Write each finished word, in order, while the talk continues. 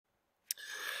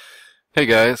Hey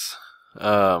guys,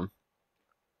 um,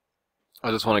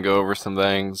 I just want to go over some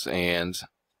things, and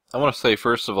I want to say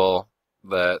first of all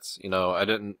that I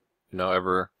didn't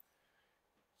ever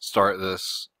start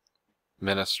this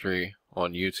ministry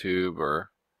on YouTube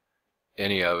or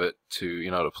any of it to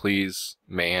to please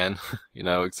man,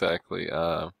 exactly,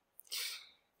 and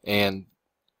and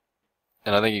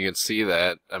I think you can see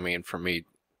that. I mean, for me,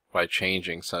 by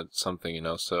changing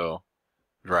something so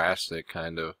drastic,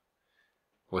 kind of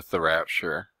with the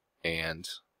rapture and.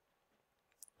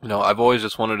 I've always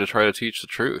just wanted to try to teach the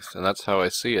truth, and that's how I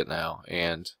see it now.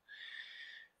 And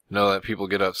know that people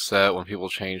get upset when people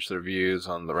change their views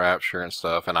on the rapture and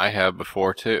stuff, and I have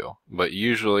before too. But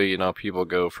usually, people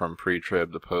go from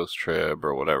pre-trib to post-trib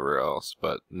or whatever else.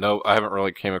 But no, I haven't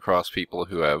really came across people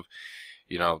who have,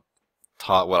 you know,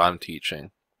 taught what I'm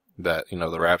teaching. That,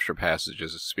 the rapture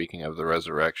passages is speaking of the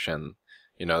resurrection,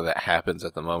 that happens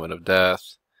at the moment of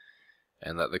death,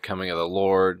 and that the coming of the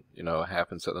Lord,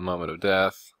 happens at the moment of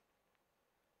death.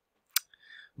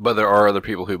 But there are other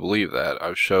people who believe that.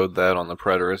 I've showed that on the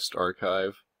Preterist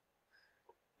archive.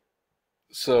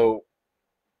 So,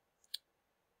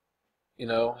 you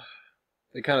know,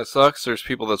 it kind of sucks. There's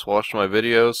people that's watched my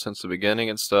videos since the beginning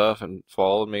and stuff and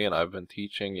followed me, and I've been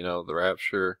teaching, the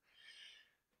rapture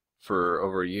for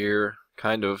over a year,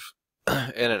 kind of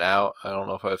in and out. I don't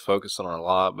know if I've focused on it a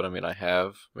lot, but I mean, I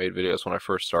have made videos when I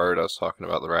first started. I was talking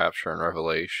about the rapture and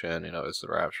Revelation, is the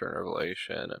rapture and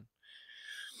Revelation, and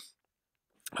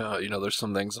there's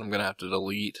some things I'm gonna have to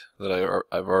delete that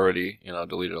I've already,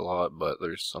 deleted a lot, but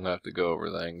I'm gonna have to go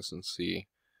over things and see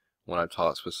when I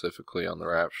taught specifically on the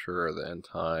rapture or the end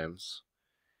times,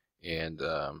 and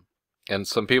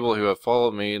some people who have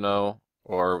followed me,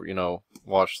 or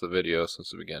watched the video since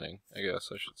the beginning, I guess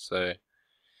I should say.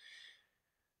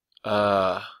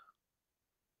 What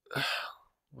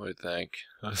do you think?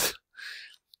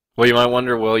 Well, you might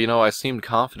wonder, well, I seemed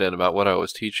confident about what I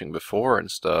was teaching before and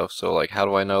stuff, so, like, how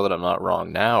do I know that I'm not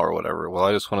wrong now or whatever? Well,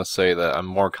 I just want to say that I'm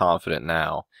more confident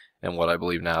now in what I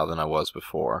believe now than I was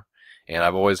before. And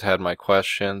I've always had my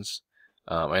questions.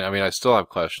 And I mean, I still have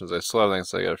questions. I still have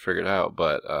things I got to figure out,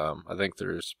 but I think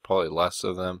there's probably less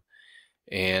of them.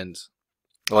 And,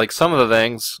 like, some of the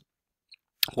things,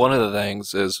 one of the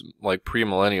things is, like,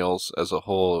 premillennials as a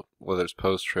whole, whether it's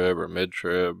post-trib or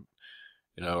mid-trib,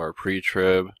 or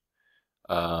pre-trib.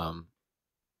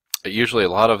 Usually a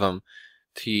lot of them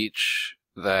teach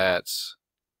that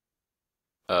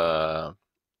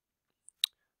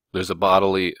there's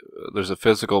a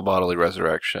physical bodily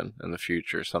resurrection in the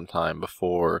future sometime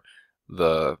before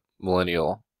the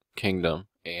millennial kingdom,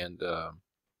 and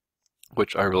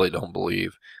which I really don't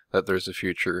believe that there's a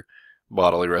future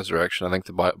bodily resurrection. I think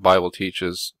the Bible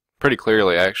teaches pretty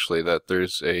clearly, actually, that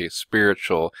there's a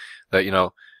spiritual,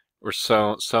 that, we're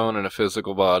sown in a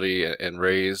physical body and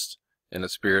raised in a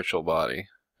spiritual body.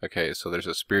 Okay, so there's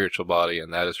a spiritual body,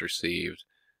 and that is received,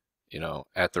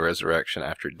 at the resurrection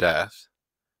after death.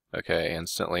 Okay,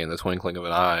 instantly in the twinkling of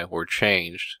an eye, we're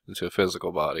changed into a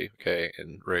physical body, okay,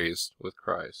 and raised with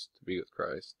Christ, to be with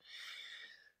Christ.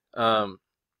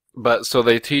 But so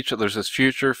they teach that there's this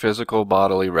future physical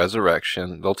bodily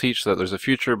resurrection. They'll teach that there's a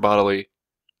future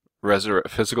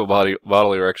physical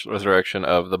bodily resurrection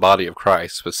of the body of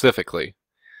Christ specifically.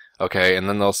 Okay, and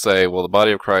then they'll say, well, the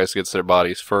body of Christ gets their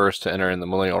bodies first to enter in the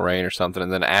millennial reign or something,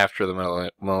 and then after the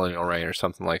millennial reign or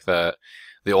something like that,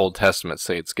 the Old Testament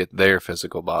saints get their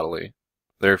physical body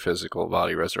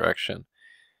resurrection.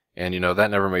 And,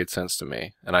 that never made sense to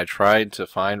me. And I tried to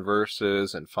find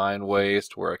verses and find ways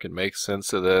to where I could make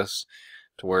sense of this,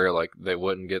 to where, like, they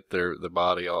wouldn't get the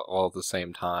body all at the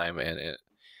same time, and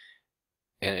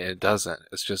it doesn't.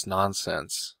 It's just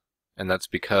nonsense. And that's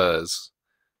because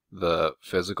the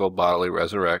physical bodily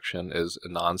resurrection is a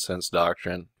nonsense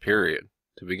doctrine, period,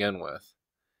 to begin with.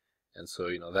 And so,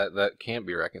 that can't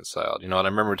be reconciled. And I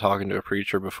remember talking to a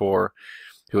preacher before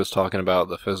who was talking about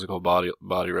the physical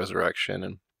body resurrection,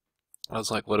 and I was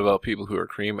like, what about people who are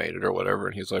cremated or whatever?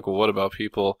 And he's like, well, what about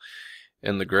people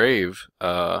in the grave?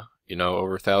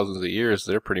 Over thousands of years,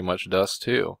 they're pretty much dust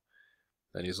too.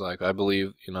 And he's like, I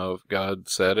believe, if God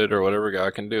said it or whatever,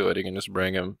 God can do it. He can just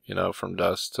bring them, from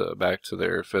dust back to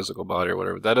their physical body or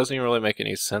whatever. That doesn't even really make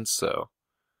any sense, though.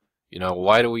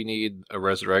 Why do we need a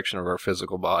resurrection of our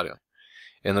physical body?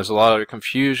 And there's a lot of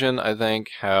confusion, I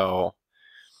think, how,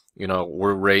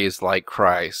 we're raised like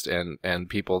Christ, and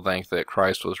people think that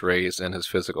Christ was raised in his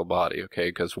physical body, okay?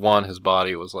 Because one, his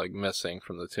body was, like, missing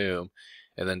from the tomb,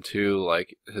 and then two,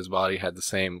 like, his body had the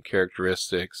same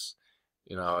characteristics.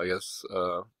 I guess,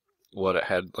 what it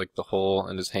had, like, the hole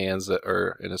in his hands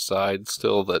or in his side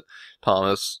still that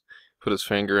Thomas put his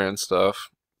finger in and stuff.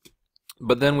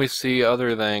 But then we see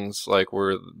other things like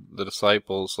where the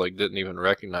disciples like didn't even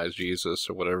recognize Jesus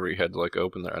or whatever. He had to like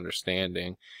open their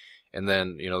understanding. And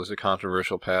then, there's a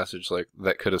controversial passage like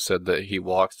that could have said that he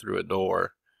walked through a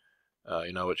door,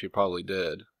 which he probably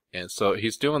did. And so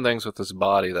he's doing things with his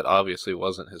body that obviously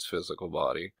wasn't his physical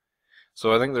body.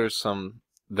 So I think there's some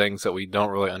things that we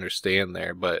don't really understand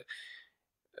there, but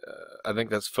I think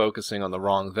that's focusing on the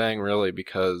wrong thing, really,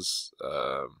 because,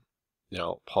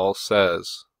 Paul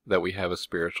says that we have a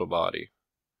spiritual body.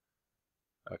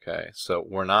 Okay, so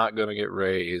we're not going to get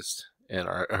raised, and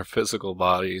our physical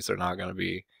bodies are not going to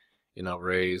be,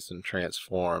 raised and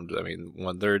transformed. I mean,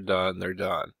 when they're done,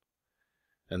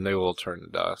 and they will turn to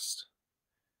dust.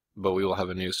 But we will have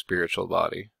a new spiritual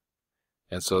body.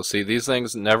 And so, see, these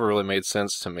things never really made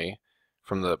sense to me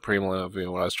from the premillennial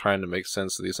view when I was trying to make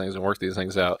sense of these things and work these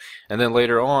things out. And then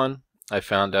later on, I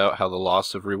found out how the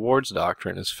loss of rewards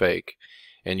doctrine is fake.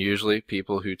 And usually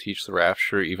people who teach the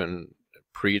rapture, even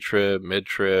pre-trib,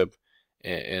 mid-trib,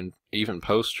 and even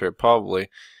post-trib probably,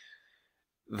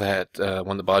 that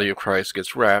when the body of Christ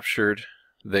gets raptured,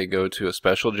 they go to a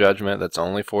special judgment that's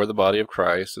only for the body of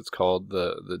Christ. It's called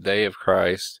the day of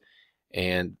Christ,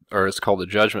 or it's called the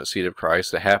judgment seat of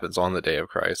Christ. It happens on the day of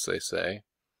Christ, they say.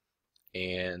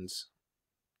 And,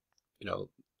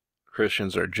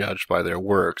 Christians are judged by their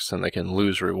works, and they can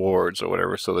lose rewards or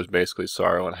whatever, so there's basically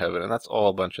sorrow in heaven, and that's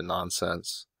all a bunch of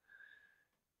nonsense.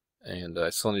 And I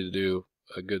still need to do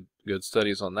a good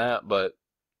studies on that, but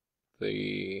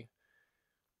there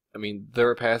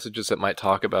are passages that might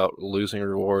talk about losing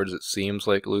rewards. It seems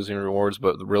like losing rewards,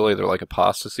 but really they're like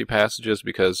apostasy passages,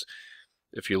 because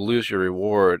if you lose your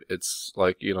reward, it's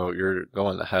like, you're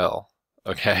going to hell,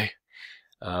 okay?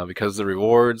 Because the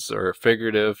rewards are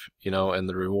figurative, and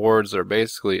the rewards are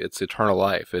basically, it's eternal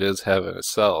life. It is heaven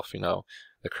itself,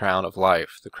 the crown of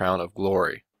life, the crown of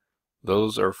glory.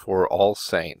 Those are for all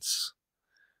saints.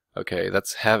 Okay,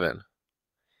 that's heaven.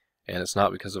 And it's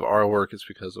not because of our work, it's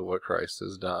because of what Christ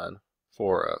has done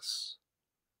for us.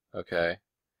 Okay?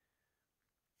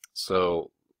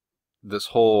 So, this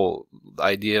whole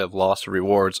idea of loss of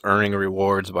rewards, earning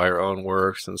rewards by our own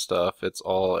works and stuff, it's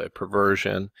all a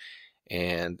perversion,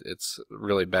 and it's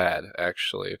really bad,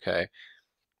 actually, okay?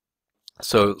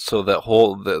 So that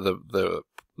whole, the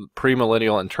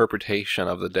premillennial interpretation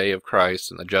of the day of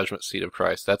Christ and the judgment seat of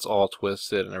Christ, that's all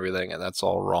twisted and everything, and that's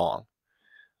all wrong.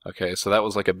 Okay, so that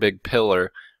was like a big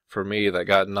pillar for me that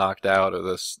got knocked out of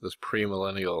this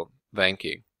premillennial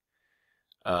thinking.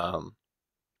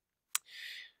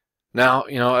 Now,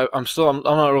 I'm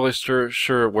not really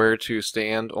sure where to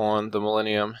stand on the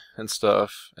millennium and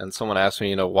stuff. And someone asked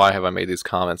me, why have I made these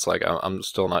comments? Like, I'm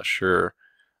still not sure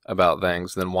about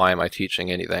things. Then why am I teaching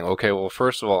anything? Okay, well,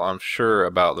 first of all, I'm sure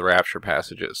about the rapture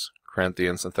passages,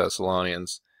 Corinthians and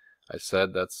Thessalonians. I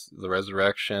said that's the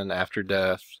resurrection after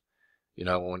death.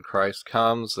 When Christ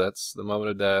comes, that's the moment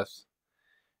of death.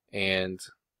 And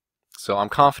so I'm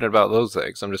confident about those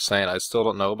things. I'm just saying I still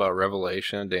don't know about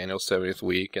Revelation, Daniel's 70th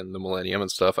week, and the millennium and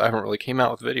stuff. I haven't really came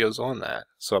out with videos on that.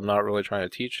 So I'm not really trying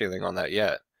to teach anything on that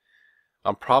yet.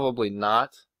 I'm probably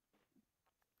not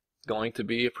going to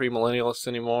be a premillennialist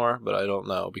anymore, but I don't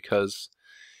know, because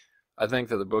I think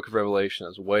that the book of Revelation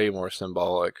is way more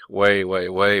symbolic, way, way,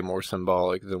 way more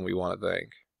symbolic than we want to think.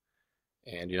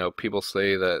 And, people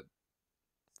say that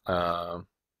the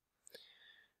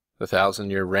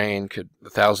 1,000-year reign the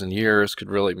 1,000 years could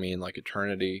really mean like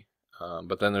eternity.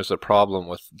 But then there's a problem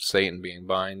with Satan being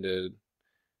binded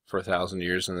for 1,000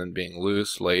 years and then being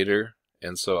loose later.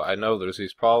 And so I know there's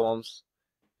these problems,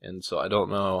 and so I don't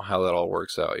know how that all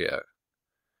works out yet.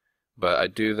 But I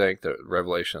do think that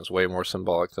Revelation is way more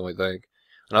symbolic than we think.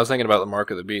 And I was thinking about the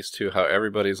mark of the beast too, how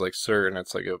everybody's like certain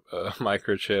it's like a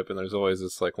microchip, and there's always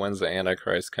this like, when's the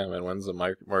Antichrist coming, when's the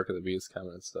mark of the beast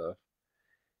coming and stuff.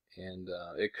 And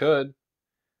it could,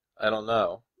 I don't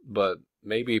know, but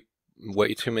maybe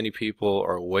way too many people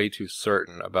are way too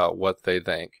certain about what they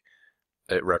think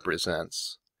it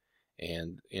represents.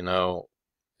 And, and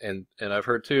I've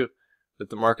heard too that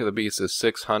the mark of the beast is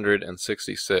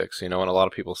 666, and a lot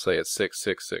of people say it's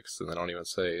 666, and they don't even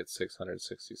say it's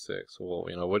 666. Well,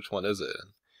 which one is it?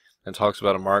 And talks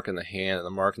about a mark in the hand and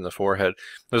the mark in the forehead.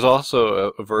 There's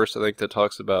also a verse, I think, that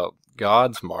talks about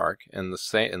God's mark in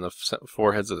the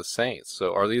foreheads of the saints.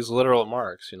 So are these literal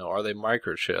marks? Are they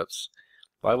microchips?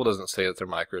 The Bible doesn't say that they're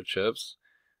microchips.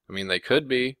 I mean, they could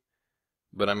be,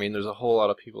 but I mean, there's a whole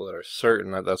lot of people that are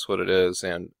certain that that's what it is,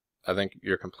 and I think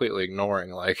you're completely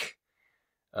ignoring, like,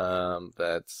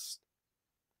 this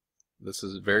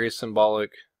is very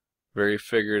symbolic, very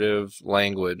figurative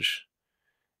language,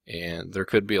 and there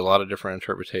could be a lot of different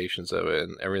interpretations of it,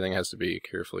 and everything has to be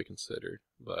carefully considered.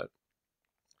 But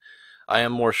I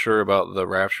am more sure about the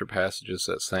rapture passages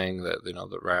that saying that,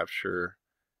 the rapture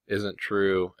isn't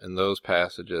true in those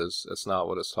passages. That's not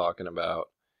what it's talking about.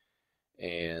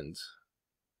 And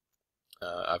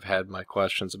I've had my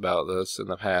questions about this in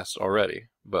the past already,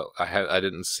 but I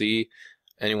didn't see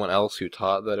anyone else who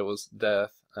taught that it was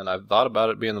death, and I've thought about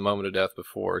it being the moment of death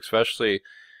before, especially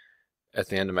at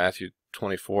the end of Matthew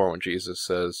 24 when Jesus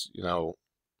says, you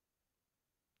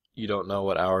don't know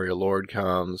what hour your Lord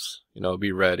comes,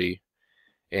 be ready.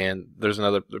 And there's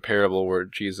another parable where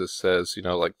Jesus says,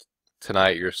 like,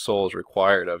 tonight your soul is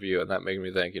required of you, and that made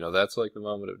me think, that's like the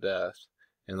moment of death,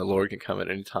 and the Lord can come at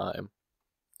any time.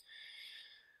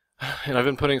 And I've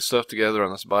been putting stuff together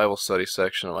on this Bible study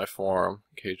section of my forum,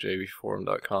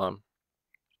 kjvforum.com,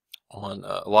 on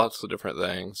lots of different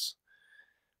things.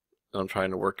 And I'm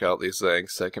trying to work out these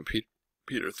things. 2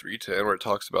 Peter 3:10, where it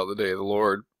talks about the day of the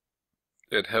Lord,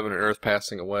 and heaven and earth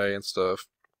passing away and stuff,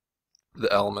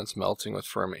 the elements melting with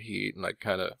fervent heat, and I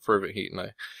kind of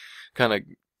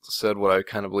said what I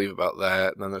kind of believe about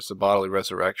that. And then there's the bodily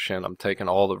resurrection. I'm taking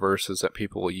all the verses that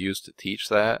people will use to teach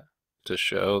that, to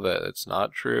show that it's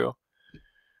not true.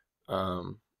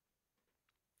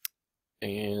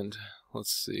 And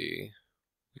let's see,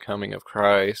 the coming of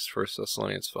Christ, 1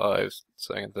 Thessalonians 5,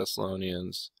 2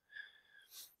 Thessalonians,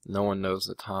 no one knows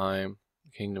the time,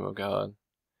 the kingdom of God.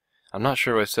 I'm not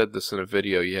sure if I said this in a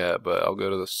video yet, but I'll go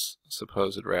to the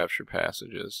supposed rapture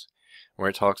passages where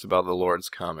it talks about the Lord's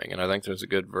coming. And I think there's a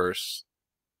good verse.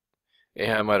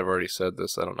 Yeah, I might have already said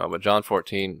this, I don't know. But John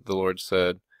 14, the Lord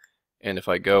said, "And if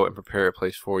I go and prepare a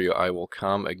place for you, I will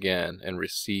come again and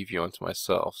receive you unto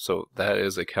myself." So that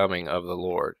is a coming of the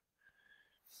Lord.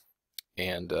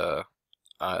 And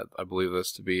I believe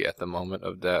this to be at the moment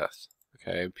of death.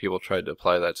 Okay, people tried to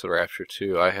apply that to rapture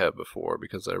too. I have before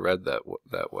because I read that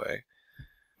way.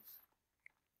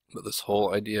 But this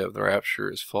whole idea of the rapture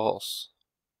is false.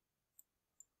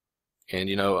 And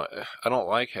I don't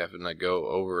like having to go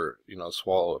over,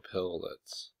 swallow a pill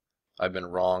that's I've been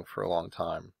wrong for a long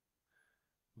time.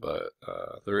 But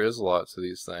there is a lot to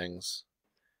these things,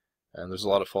 and there's a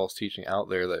lot of false teaching out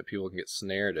there that people can get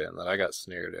snared in, that I got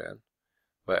snared in.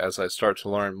 But as I start to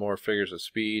learn more figures of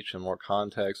speech and more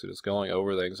context, it is going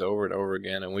over things over and over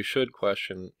again, and we should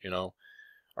question,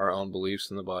 our own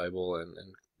beliefs in the Bible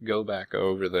and go back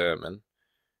over them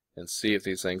and see if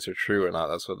these things are true or not.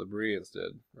 That's what the Bereans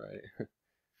did, right?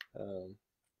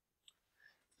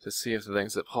 To see if the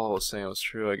things that Paul was saying was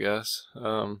true, I guess.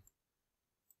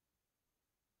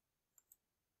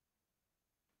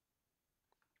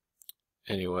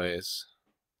 Anyways,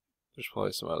 there's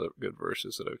probably some other good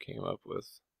verses that I came up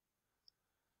with.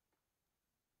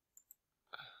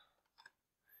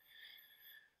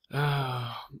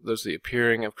 There's the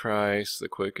appearing of Christ, the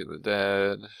quick and the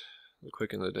dead. The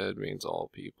quick and the dead means all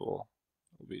people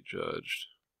will be judged.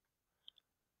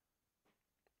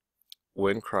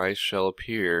 When Christ shall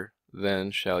appear,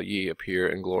 then shall ye appear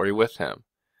in glory with him.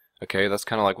 Okay, that's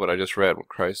kind of like what I just read when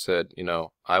Christ said,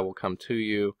 I will come to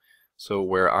you, so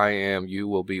where I am, you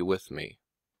will be with me.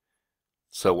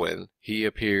 So when he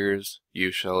appears,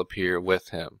 you shall appear with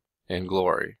him in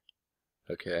glory.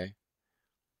 Okay?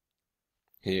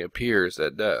 He appears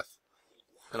at death.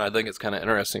 And I think it's kind of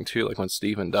interesting too, like when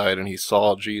Stephen died and he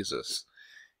saw Jesus.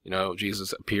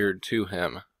 Jesus appeared to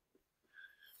him.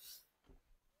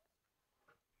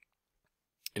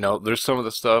 There's some of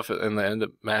the stuff in the end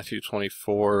of Matthew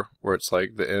 24 where it's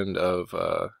like the end of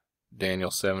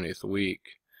Daniel's 70th week.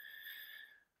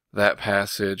 That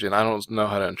passage, and I don't know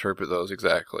how to interpret those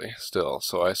exactly still,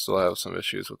 so I still have some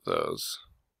issues with those.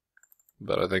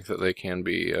 But I think that they can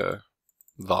be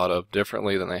thought of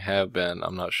differently than they have been.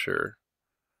 I'm not sure.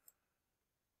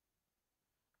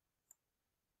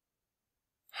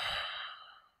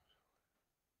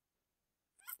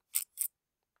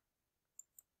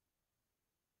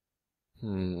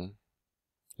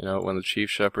 When the chief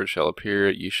shepherd shall appear,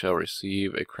 ye shall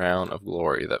receive a crown of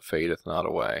glory that fadeth not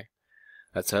away.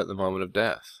 That's at the moment of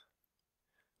death.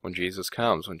 When Jesus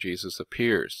comes, when Jesus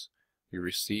appears, you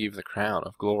receive the crown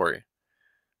of glory.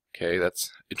 Okay,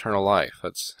 that's eternal life.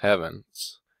 That's heaven.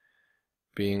 It's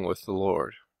being with the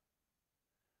Lord.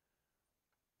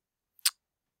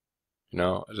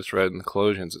 I just read in the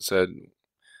Colossians, it said,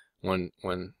 when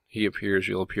he appears,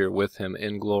 you'll appear with him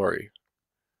in glory.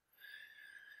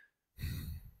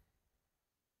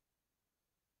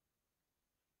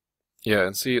 Yeah,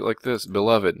 and see, like this,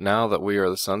 beloved, now that we are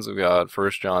the sons of God,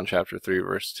 1 John chapter 3,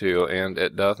 verse 2, and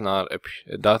it doth not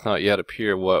yet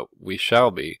appear what we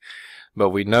shall be, but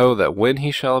we know that when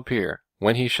he shall appear,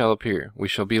 we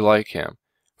shall be like him,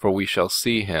 for we shall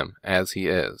see him as he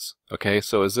is. Okay,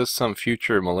 so is this some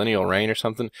future millennial reign or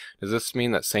something? Does this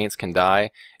mean that saints can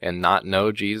die and not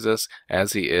know Jesus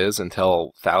as he is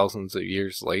until thousands of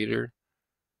years later?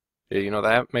 You know,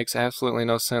 that makes absolutely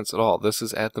no sense at all. This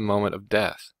is at the moment of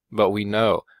death. But we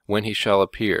know when he shall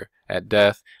appear. At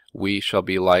death, we shall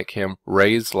be like him,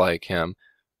 raised like him.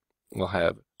 We'll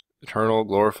have eternal,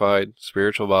 glorified,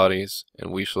 spiritual bodies,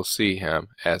 and we shall see him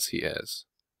as he is.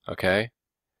 Okay?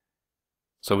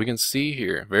 So we can see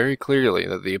here very clearly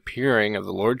that the appearing of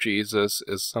the Lord Jesus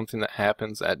is something that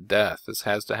happens at death. This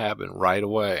has to happen right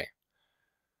away.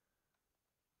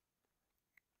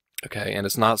 Okay, and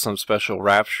it's not some special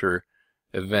rapture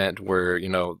event where, you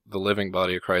know, the living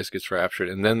body of Christ gets raptured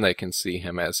and then they can see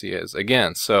him as he is.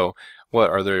 Again, so what,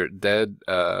 are there dead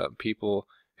people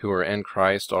who are in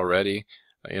Christ already?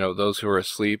 You know, those who are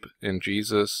asleep in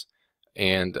Jesus,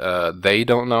 and they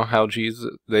don't know how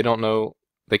Jesus,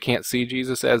 they can't see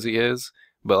Jesus as he is,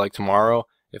 but like tomorrow,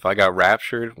 if I got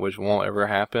raptured, which won't ever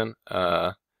happen,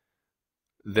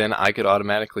 then I could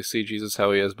automatically see Jesus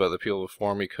how he is, but the people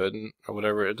before me couldn't, or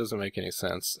whatever. It doesn't make any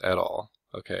sense at all.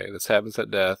 Okay, this happens at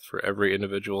death for every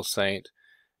individual saint.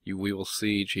 We will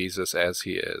see Jesus as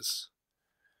he is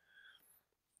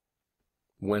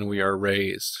when we are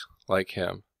raised like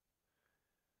him.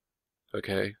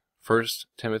 Okay, 1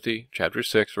 Timothy chapter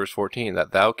 6, verse 14,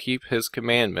 that thou keep his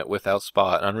commandment without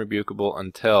spot, unrebukable,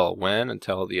 until when?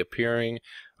 Until the appearing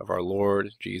of our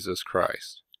Lord Jesus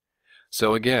Christ.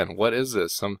 So again, what is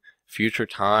this? Some future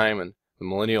time and the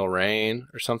millennial reign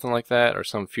or something like that? Or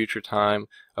some future time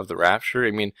of the rapture?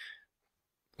 I mean,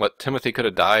 what, Timothy could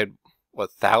have died,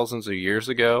 what, thousands of years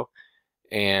ago?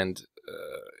 And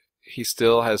he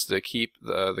still has to keep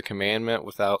the commandment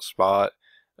without spot,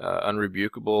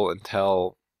 unrebukable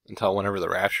until whenever the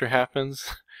rapture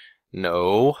happens?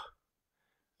 No.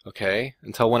 Okay?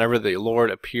 Until whenever the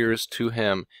Lord appears to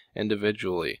him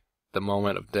individually, the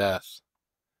moment of death.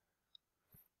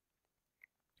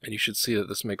 And you should see that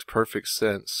this makes perfect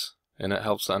sense, and it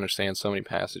helps to understand so many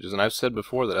passages. And I've said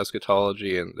before that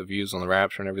eschatology and the views on the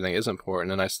rapture and everything is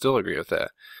important, and I still agree with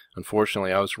that.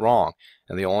 Unfortunately, I was wrong,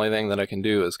 and the only thing that I can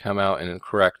do is come out and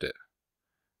correct it.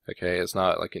 Okay, it's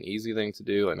not like an easy thing to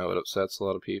do. I know it upsets a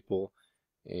lot of people,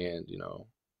 and, you know,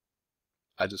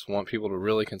 I just want people to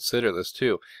really consider this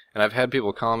too. And I've had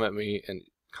people comment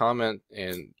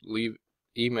and leave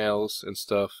emails and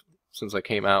stuff since I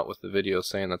came out with the video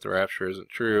saying that the rapture isn't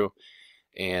true,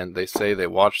 and they say they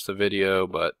watched the video,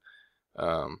 but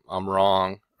I'm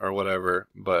wrong or whatever.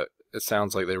 But it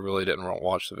sounds like they really didn't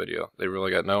watch the video. They really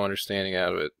got no understanding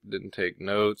out of it, didn't take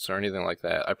notes or anything like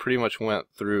that. I pretty much went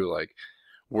through like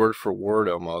word for word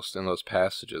almost in those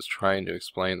passages, trying to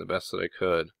explain the best that I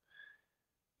could,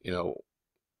 you know,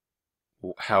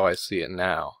 how I see it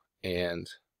now. And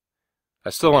I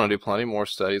still want to do plenty more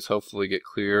studies, hopefully get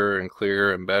clearer and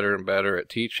clearer and better at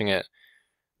teaching it.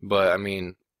 But I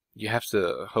mean, you have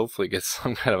to hopefully get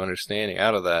some kind of understanding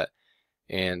out of that.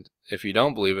 And if you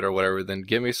don't believe it or whatever, then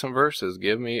give me some verses.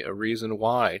 Give me a reason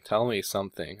why. Tell me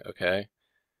something, okay?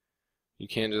 You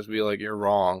can't just be like, you're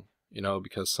wrong, you know,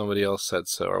 because somebody else said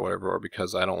so or whatever, or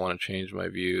because I don't want to change my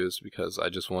views, because I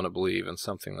just want to believe in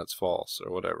something that's false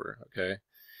or whatever, okay?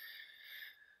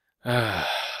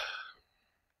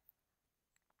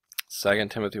 2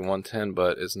 Timothy 1:10,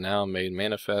 but is now made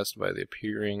manifest by the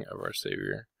appearing of our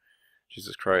Savior,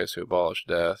 Jesus Christ, who abolished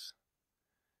death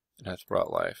and hath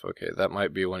brought life. Okay, that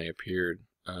might be when he appeared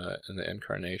in the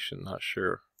incarnation, not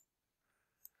sure.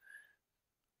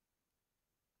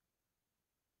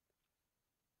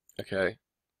 Okay,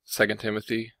 2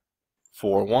 Timothy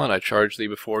 4:1, I charge thee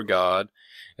before God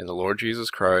and the Lord Jesus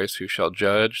Christ, who shall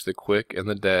judge the quick and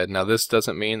the dead. Now this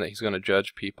doesn't mean that he's going to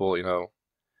judge people, you know,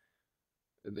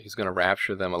 he's going to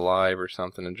rapture them alive or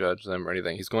something and judge them or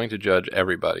anything. He's going to judge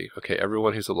everybody. Okay,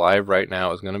 everyone who's alive right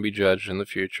now is going to be judged in the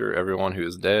future. Everyone who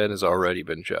is dead has already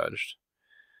been judged.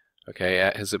 Okay,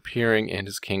 at his appearing in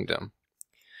his kingdom.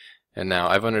 And now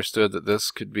I've understood that this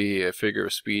could be a figure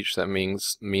of speech that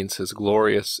means his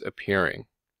glorious appearing.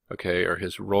 Okay, or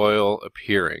his royal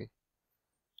appearing.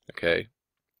 Okay,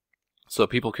 so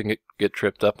people can get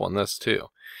tripped up on this too.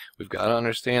 We've got to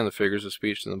understand the figures of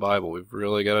speech in the Bible. We've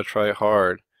really got to try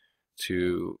hard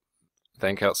to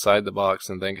think outside the box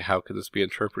and think, how could this be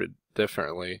interpreted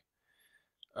differently?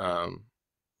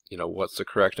 You know, what's the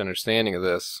correct understanding of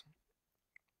this?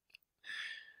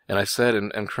 And I said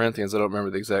in Corinthians, I don't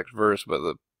remember the exact verse,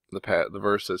 but the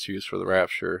verse that's used for the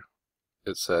rapture,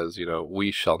 it says, you know,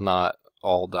 we shall not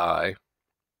all die.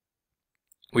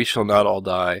 We shall not all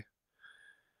die.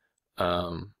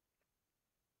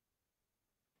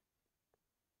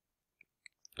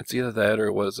 It's either that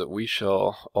or was it we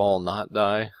shall all not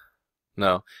die?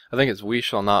 No, I think it's we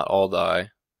shall not all die.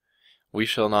 We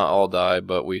shall not all die,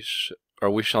 but or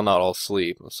we shall not all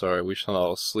sleep. Sorry, we shall not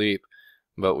all sleep,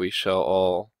 but we shall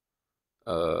all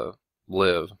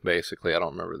live, basically. I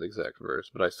don't remember the exact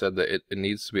verse, but I said that it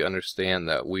needs to be understand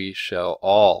that we shall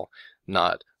all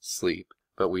not sleep,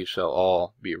 but we shall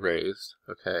all be raised.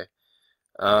 Okay.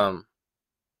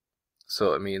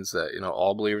 So it means that,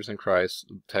 all believers in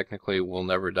Christ technically will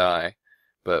never die,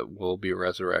 but will be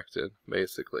resurrected,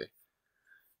 basically.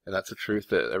 And that's a truth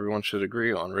that everyone should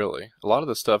agree on, really. A lot of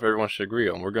the stuff everyone should agree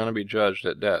on. We're going to be judged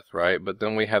at death, right? But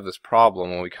then we have this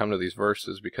problem when we come to these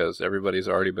verses because everybody's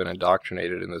already been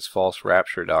indoctrinated in this false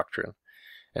rapture doctrine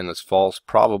and this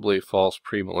probably false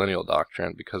premillennial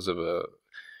doctrine because of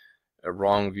a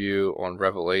wrong view on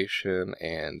Revelation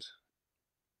and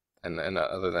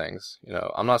other things.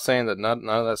 I'm not saying that none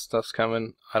of that stuff's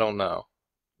coming. I don't know.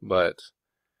 But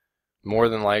more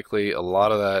than likely, a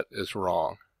lot of that is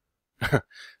wrong.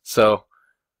 So,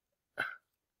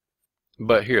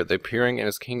 but here, the appearing in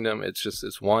his kingdom,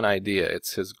 it's one idea.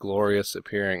 It's his glorious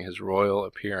appearing, his royal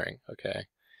appearing, okay?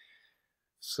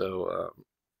 So,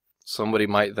 somebody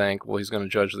might think, well, he's going to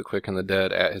judge the quick and the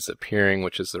dead at his appearing,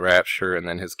 which is the rapture, and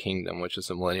then his kingdom, which is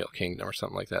the millennial kingdom, or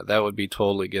something like that. That would be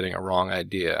totally getting a wrong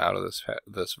idea out of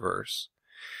this verse.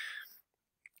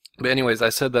 But anyways, I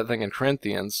said that thing in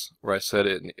Corinthians, where I said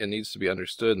it needs to be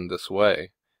understood in this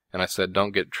way. And I said,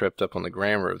 don't get tripped up on the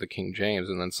grammar of the King James.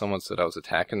 And then someone said I was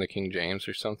attacking the King James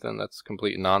or something. That's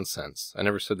complete nonsense. I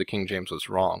never said the King James was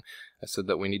wrong. I said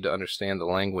that we need to understand the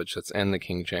language that's in the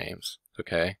King James.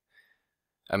 Okay?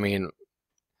 I mean,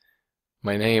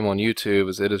 my name on YouTube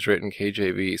is It Is Written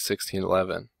KJV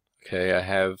 1611. Okay? I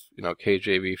have,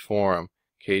 KJV Forum,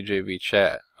 KJV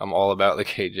Chat. I'm all about the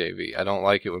KJV. I don't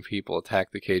like it when people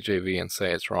attack the KJV and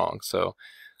say it's wrong. So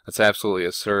that's absolutely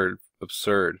absurd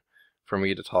for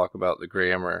me to talk about the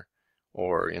grammar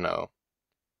or,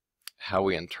 how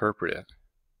we interpret it.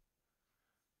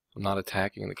 I'm not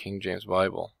attacking the King James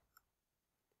Bible.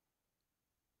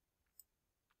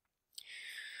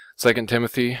 2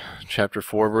 Timothy chapter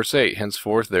 4, verse 8,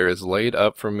 henceforth there is laid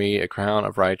up for me a crown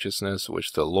of righteousness,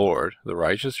 which the Lord, the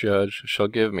righteous judge, shall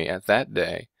give me at that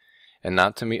day, and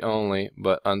not to me only,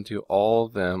 but unto all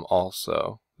them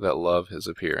also that love his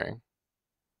appearing.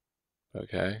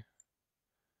 Okay?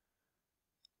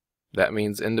 That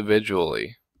means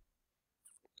individually,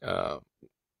 at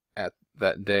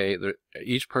that day,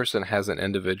 each person has an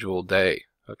individual day.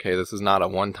 Okay, this is not a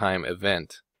one-time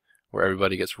event where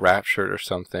everybody gets raptured or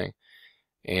something,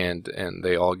 and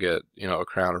they all get, a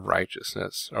crown of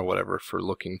righteousness or whatever for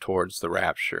looking towards the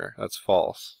rapture. That's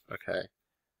false. Okay.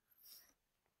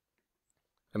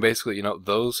 And basically,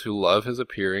 those who love his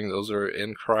appearing, those are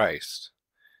in Christ.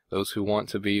 Those who want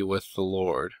to be with the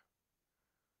Lord.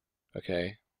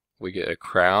 Okay. We get a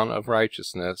crown of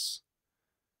righteousness.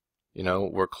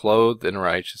 We're clothed in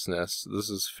righteousness. This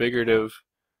is figurative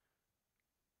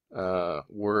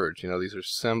words. These are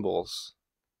symbols.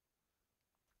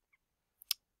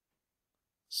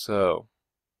 So,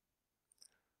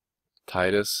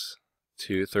 Titus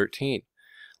 2:13,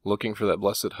 looking for that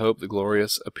blessed hope, the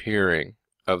glorious appearing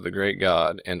of the great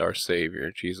God and our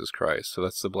Savior, Jesus Christ. So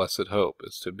that's the blessed hope,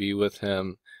 is to be with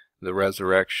him, the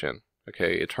resurrection.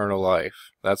 Okay, eternal life.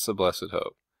 That's the blessed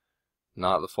hope,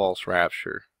 not the false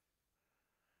rapture.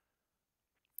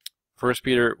 1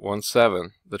 Peter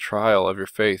 1:7, the trial of your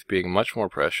faith being much more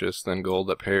precious than gold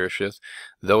that perisheth,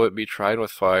 though it be tried with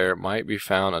fire, might be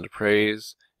found unto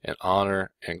praise and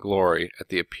honor and glory at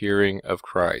the appearing of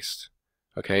Christ.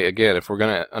 Okay, again, if we're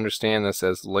going to understand this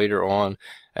as later on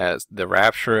as the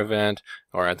rapture event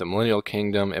or at the millennial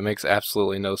kingdom, it makes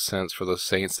absolutely no sense for those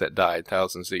saints that died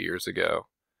thousands of years ago.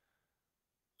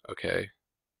 Okay.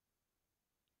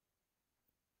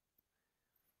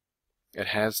 It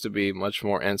has to be much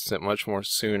more instant, much more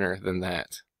sooner than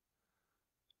that.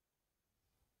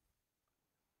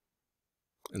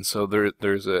 And so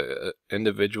there's a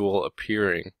individual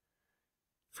appearing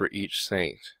for each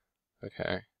saint.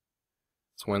 Okay.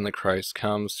 It's when the Christ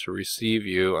comes to receive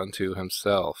you unto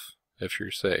himself, if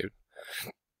you're saved.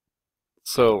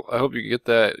 So I hope you get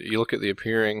that. You look at the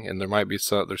appearing, and there might be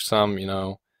there's some,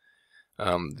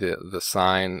 the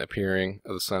sign appearing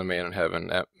of the Son of Man in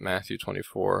heaven at Matthew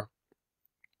 24.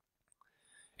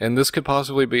 And this could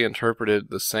possibly be interpreted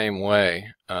the same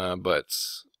way, but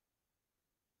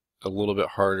a little bit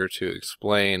harder to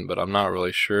explain, but I'm not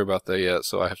really sure about that yet,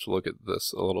 so I have to look at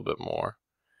this a little bit more.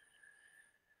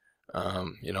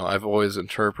 I've always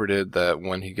interpreted that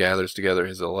when he gathers together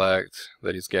his elect,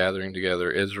 that he's gathering together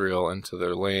Israel into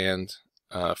their land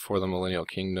for the millennial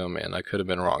kingdom, and I could have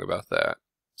been wrong about that.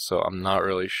 so I'm not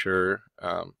really sure.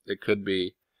 It could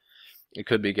be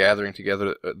gathering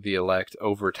together the elect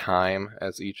over time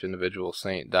as each individual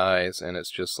saint dies, and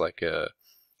it's just like a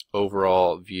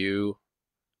overall view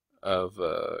of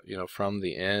from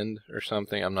the end or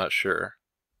something. I'm not sure.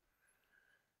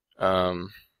 And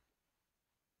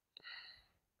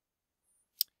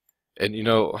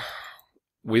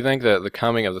we think that the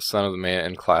coming of the Son of the Man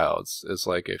in clouds is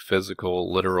like a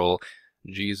physical, literal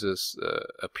Jesus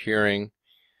appearing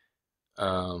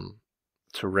to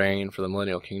reign for the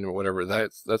millennial kingdom or whatever.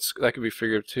 That could be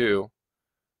figured too.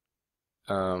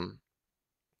 The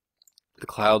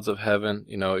clouds of heaven,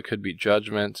 it could be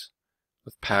judgment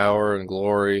with power and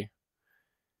glory,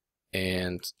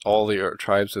 and all the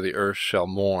tribes of the earth shall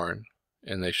mourn,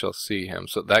 and they shall see him.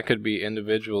 So that could be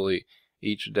individually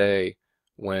each day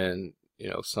when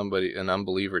an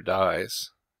unbeliever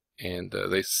dies, and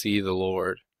they see the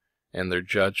Lord, and they're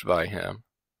judged by him.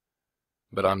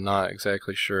 But I'm not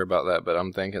exactly sure about that. But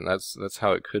I'm thinking that's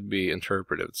how it could be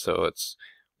interpreted. So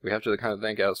we have to kind of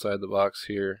think outside the box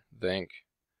here. Think,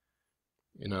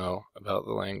 about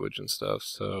the language and stuff.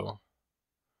 So,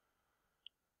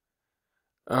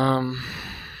 and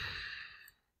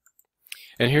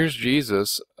here's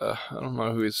Jesus. I don't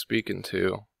know who he's speaking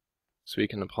to.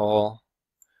 Speaking to Paul.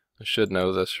 I should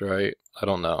know this, right? I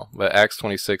don't know. But Acts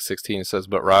 26:16 says,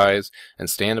 "But rise and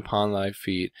stand upon thy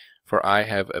feet, for I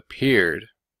have appeared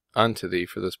unto thee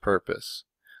for this purpose."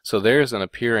 So there's an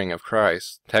appearing of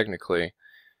Christ, technically,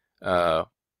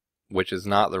 which is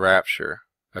not the rapture,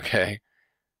 okay?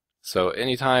 So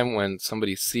anytime when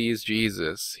somebody sees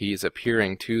Jesus, he's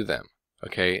appearing to them,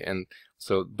 okay? And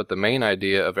so, but the main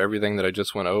idea of everything that I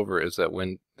just went over is that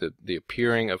when the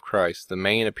appearing of Christ, the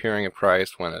main appearing of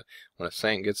Christ, when a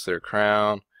saint gets their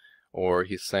crown, or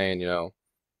he's saying,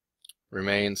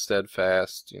 remain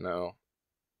steadfast,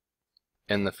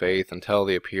 in the faith until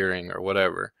the appearing, or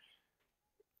whatever.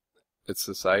 It's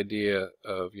this idea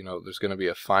of, there's going to be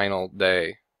a final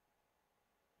day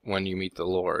when you meet the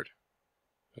Lord.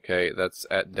 Okay, that's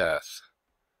at death.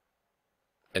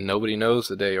 And nobody knows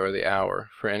the day or the hour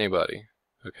for anybody.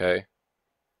 Okay?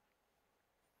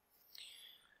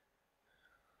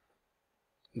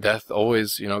 Death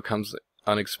always, comes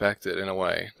unexpected in a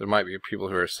way. There might be people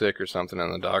who are sick or something,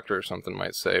 and the doctor or something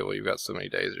might say, well, you've got so many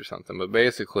days or something. But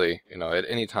basically, at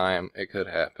any time, it could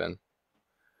happen.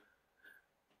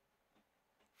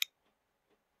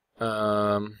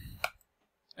 And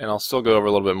I'll still go over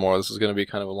a little bit more. This is going to be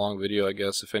kind of a long video, I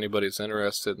guess, if anybody's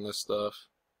interested in this stuff.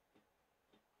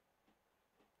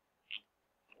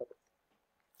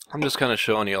 I'm just kind of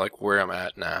showing you, like, where I'm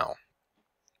at now.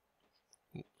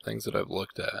 Things that I've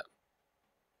looked at.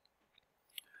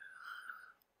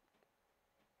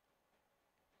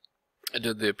 I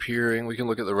did the appearing. We can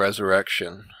look at the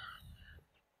resurrection.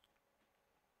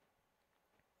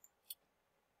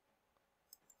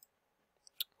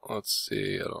 Let's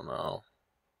see, I don't know.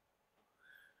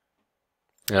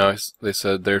 They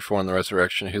said, therefore in the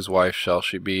resurrection his wife shall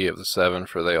she be of the seven,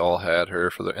 for they all had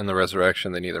her. In the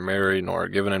resurrection they neither marry nor are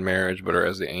given in marriage, but are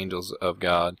as the angels of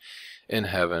God in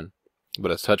heaven.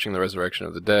 But as touching the resurrection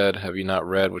of the dead, have ye not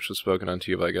read which was spoken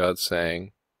unto you by God,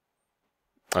 saying...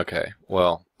 Okay,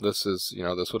 well, this is,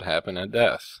 this would happen at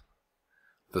death.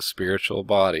 The spiritual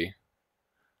body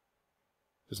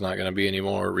is not going to be any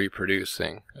more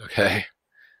reproducing, okay?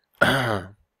 No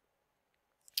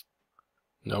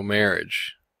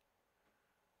marriage.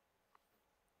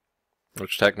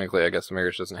 Which technically, I guess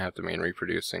marriage doesn't have to mean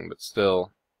reproducing, but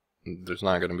still, there's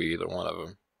not going to be either one of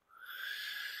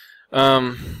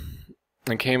them.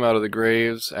 And came out of the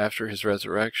graves after his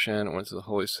resurrection, went to the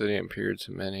holy city and appeared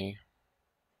to many.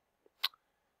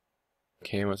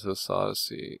 Came into the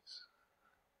Sadducees.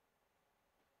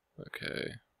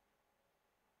 Okay.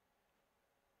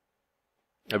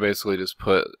 I basically just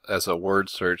put as a word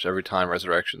search every time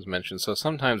resurrection is mentioned. So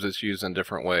sometimes it's used in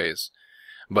different ways.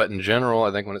 But in general,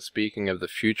 I think when it's speaking of the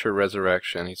future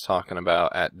resurrection, he's talking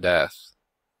about at death.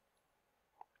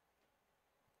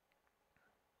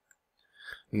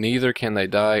 Neither can they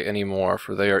die any more,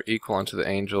 for they are equal unto the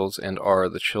angels, and are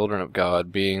the children of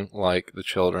God, being like the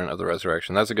children of the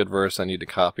resurrection. That's a good verse. I need to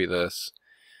copy this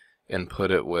and put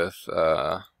it with,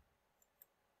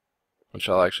 which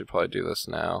I'll actually probably do this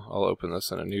now. I'll open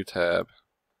this in a new tab.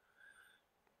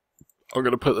 I'm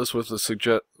going to put this with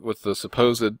the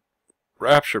supposed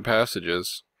rapture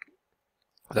passages.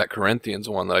 That Corinthians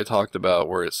one that I talked about,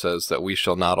 where it says that we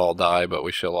shall not all die, but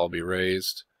we shall all be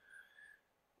raised.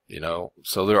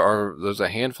 So there's a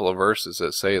handful of verses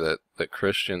that say that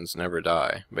Christians never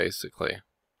die, basically.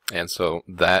 And so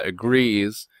that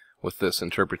agrees with this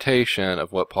interpretation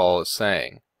of what Paul is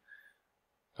saying.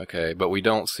 Okay, but we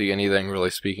don't see anything really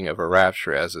speaking of a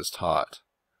rapture as is taught.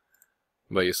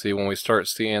 But you see, when we start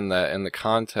seeing that in the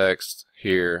context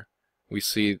here, we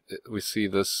see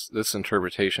this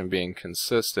interpretation being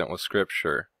consistent with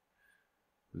Scripture,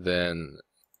 then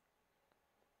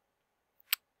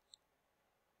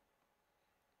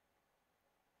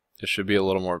it should be a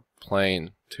little more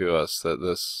plain to us that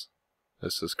this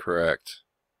is correct.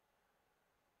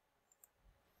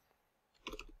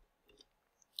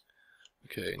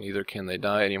 Okay, neither can they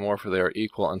die any more, for they are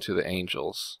equal unto the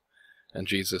angels. And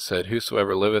Jesus said,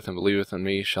 whosoever liveth and believeth in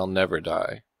me shall never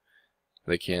die.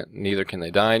 Neither can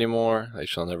they die any more, they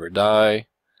shall never die.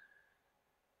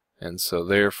 And so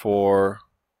therefore,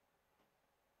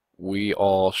 we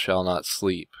all shall not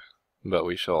sleep, but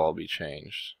we shall all be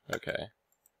changed. Okay.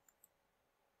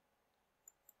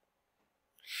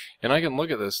 And I can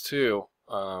look at this too.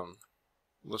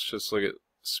 Let's just look at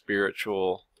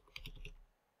spiritual,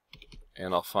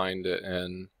 and I'll find it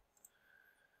in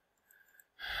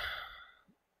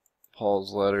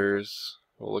Paul's letters.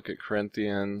 We'll look at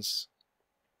Corinthians.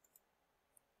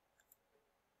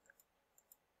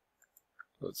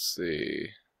 Let's see.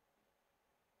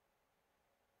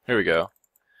 Here we go.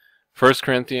 1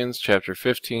 Corinthians chapter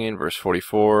 15, verse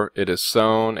 44. It is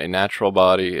sown a natural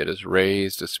body, it is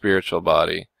raised a spiritual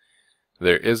body.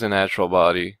 There is a natural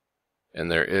body,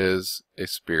 and there is a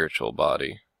spiritual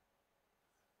body.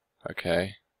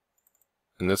 Okay?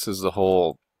 And this is the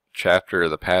whole chapter,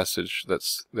 the passage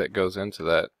that goes into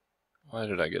that. Why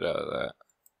did I get out of that?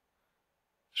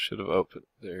 Should have opened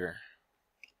there.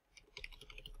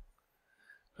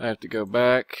 I have to go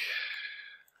back.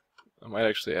 I might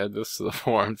actually add this to the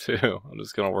forum too. I'm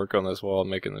just going to work on this while I'm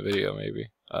making the video,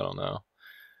 maybe. I don't know.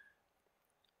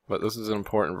 But this is an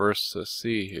important verse to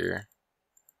see here.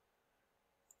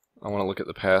 I want to look at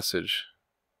the passage.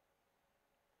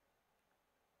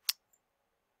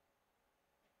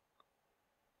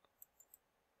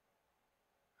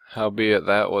 Howbeit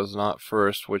that was not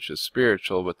first which is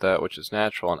spiritual, but that which is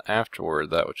natural, and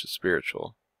afterward that which is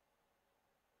spiritual.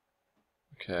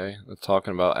 Okay, it's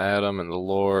talking about Adam and the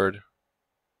Lord.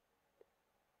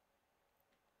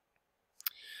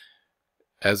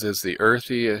 As is the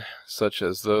earthy, such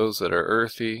as those that are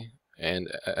earthy, and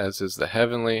as is the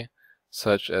heavenly,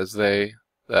 such as they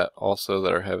that also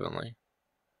that are heavenly.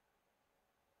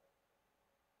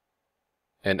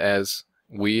 And as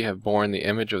we have borne the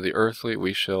image of the earthly,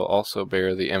 we shall also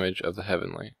bear the image of the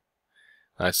heavenly.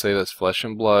 And I say this, flesh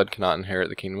and blood cannot inherit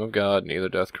the kingdom of God, neither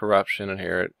doth corruption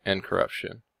inherit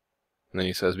incorruption. And then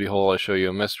he says, behold, I show you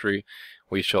a mystery.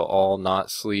 We shall all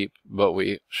not sleep, but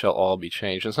we shall all be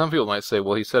changed. And some people might say,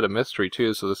 well, he said a mystery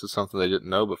too, so this is something they didn't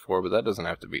know before, but that doesn't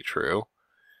have to be true.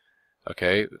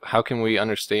 Okay, how can we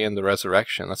understand the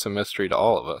resurrection? That's a mystery to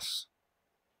all of us.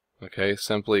 Okay,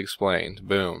 simply explained.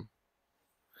 Boom.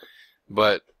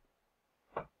 But,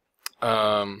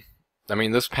 I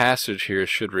mean, this passage here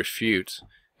should refute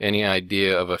any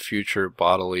idea of a future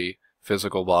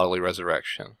physical bodily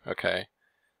resurrection. Okay,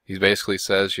 he basically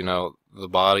says, you know, the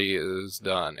body is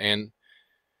done, and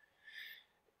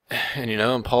you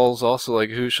know, and Paul's also like,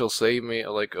 who shall save me?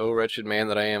 Like, oh wretched man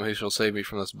that I am, who shall save me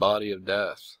from this body of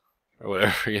death, or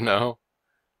whatever. You know,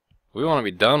 we want to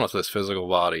be done with this physical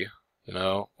body. You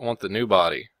know, I want the new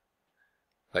body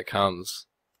that comes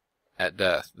at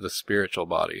death, the spiritual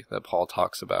body that Paul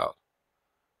talks about.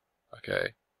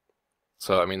 Okay,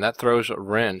 so I mean, that throws a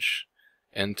wrench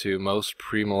into most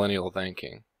premillennial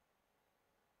thinking.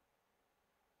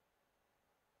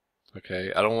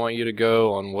 Okay, I don't want you to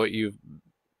go on what you've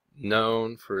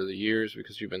known for the years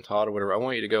because you've been taught or whatever. I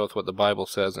want you to go with what the Bible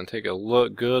says and take a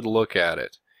good look at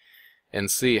it and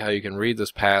see how you can read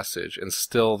this passage and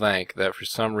still think that for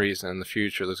some reason in the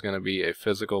future there's going to be a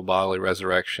physical bodily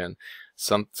resurrection,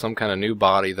 some kind of new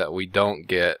body that we don't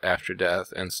get after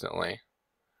death instantly.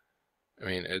 I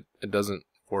mean, it doesn't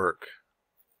work.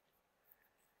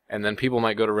 And then people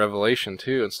might go to Revelation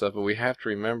too and stuff, but we have to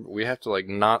remember, we have to like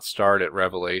not start at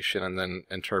Revelation and then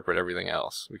interpret everything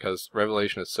else, because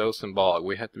Revelation is so symbolic.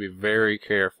 We have to be very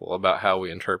careful about how we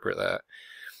interpret that.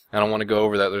 I don't want to go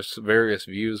over that. There's various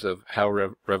views of how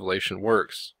Revelation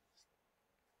works.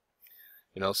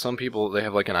 You know, some people, they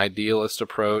have like an idealist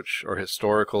approach or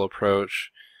historical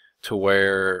approach to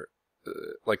where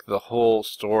like the whole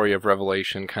story of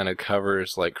Revelation kind of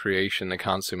covers like creation and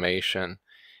consummation.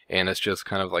 And it's just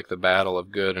kind of like the battle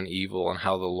of good and evil and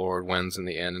how the Lord wins in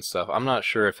the end and stuff. I'm not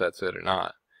sure if that's it or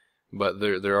not. But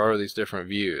there are these different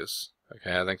views.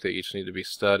 Okay, I think they each need to be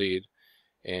studied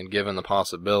and given the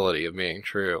possibility of being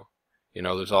true. You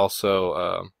know, there's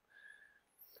also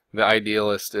the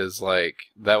idealist is like,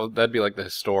 that'd be like the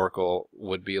historical,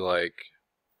 would be like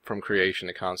from creation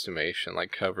to consummation,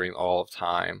 like covering all of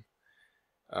time.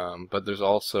 But there's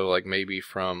also like maybe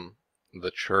from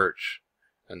the church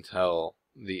until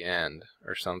the end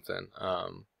or something.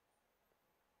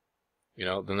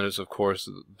 Then there's of course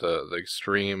the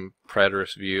extreme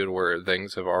preterist view where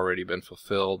things have already been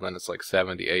fulfilled, and it's like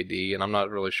 70 AD, and I'm not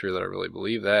really sure that I really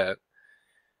believe that.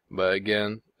 But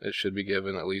again, it should be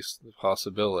given at least the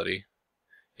possibility.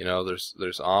 There's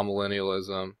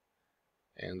amillennialism,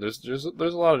 and there's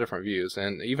a lot of different views,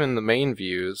 and even the main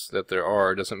views that there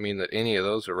are doesn't mean that any of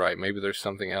those are right. Maybe there's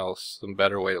something else, some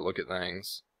better way to look at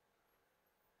things.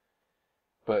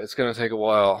 But it's going to take a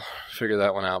while to figure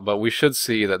that one out. But we should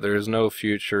see that there is no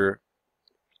future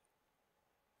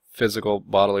physical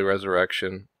bodily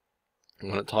resurrection.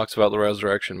 When it talks about the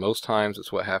resurrection, most times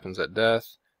it's what happens at death,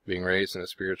 being raised in a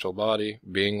spiritual body,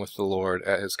 being with the Lord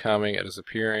at His coming, at His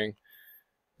appearing,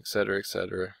 etc.,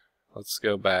 etc. Let's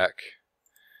go back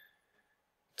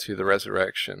to the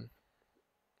resurrection.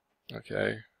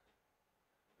 Okay.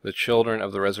 The children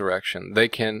of the resurrection, they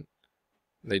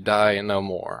die and no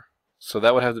more. So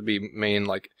that would have to be mean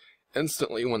like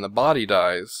instantly when the body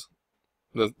dies,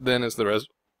 then is the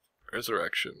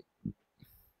resurrection.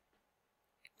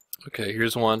 Okay,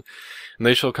 here's one. And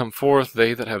they shall come forth,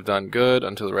 they that have done good,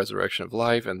 unto the resurrection of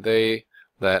life, and they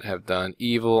that have done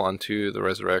evil unto the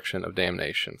resurrection of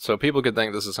damnation. So people could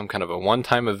think this is some kind of a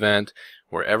one-time event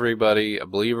where everybody,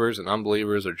 believers and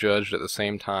unbelievers, are judged at the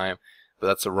same time, but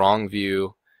that's a wrong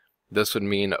view. This would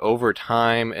mean over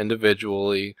time,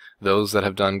 individually, those that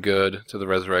have done good to the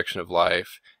resurrection of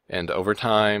life, and over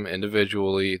time,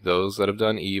 individually, those that have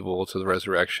done evil to the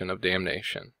resurrection of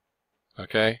damnation.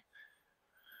 Okay?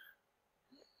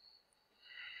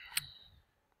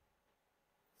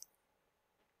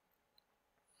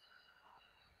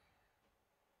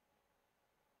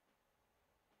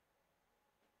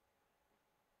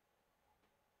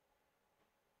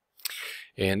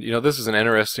 And, this is an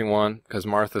interesting one, because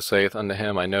Martha saith unto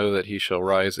him, I know that he shall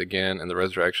rise again in the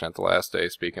resurrection at the last day,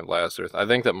 speaking of Lazarus. I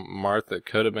think that Martha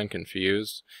could have been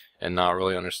confused and not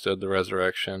really understood the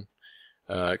resurrection.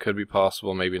 It could be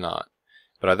possible, maybe not.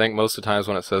 But I think most of the times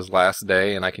when it says last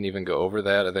day, and I can even go over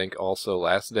that, I think also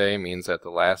last day means at the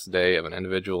last day of an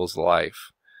individual's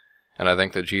life. And I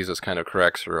think that Jesus kind of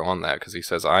corrects her on that, because he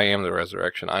says, I am the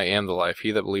resurrection, I am the life.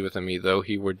 He that believeth in me, though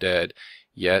he were dead,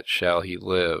 yet shall he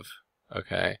live.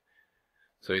 Okay?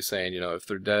 So he's saying, if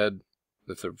they're dead,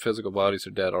 if their physical bodies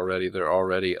are dead already, they're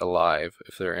already alive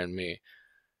if they're in me.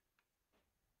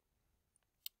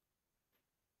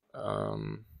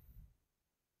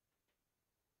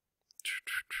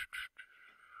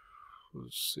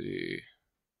 Let's see.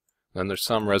 Then there's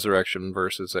some resurrection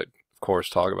verses that, of course,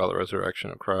 talk about the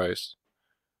resurrection of Christ.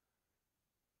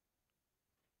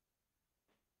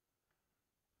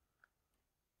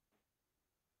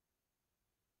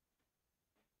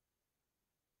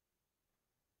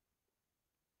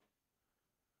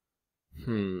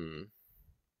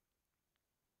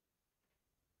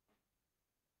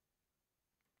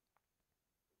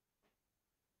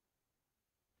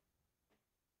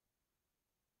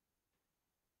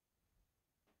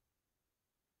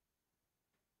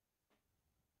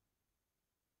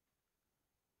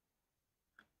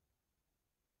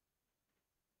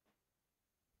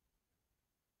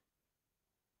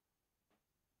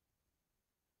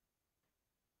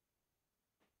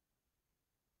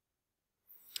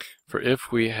 For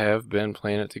if we have been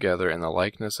planted together in the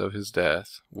likeness of his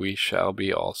death, we shall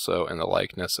be also in the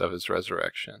likeness of his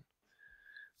resurrection.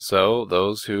 So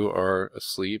those who are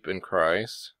asleep in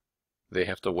Christ, they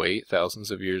have to wait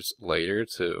thousands of years later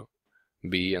to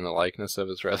be in the likeness of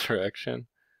his resurrection?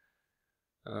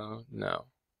 No.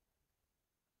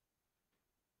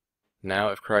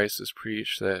 Now if Christ is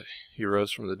preached that he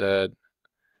rose from the dead,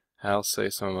 how say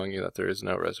some among you that there is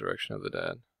no resurrection of the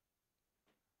dead?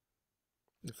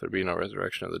 If there be no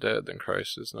resurrection of the dead, then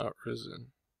Christ is not risen.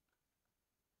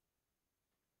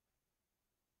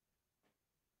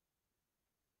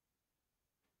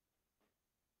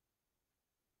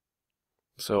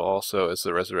 So also is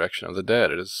the resurrection of the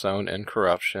dead. It is sown in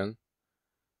corruption,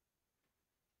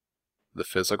 the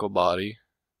physical body.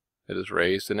 It is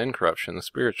raised in incorruption, the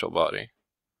spiritual body.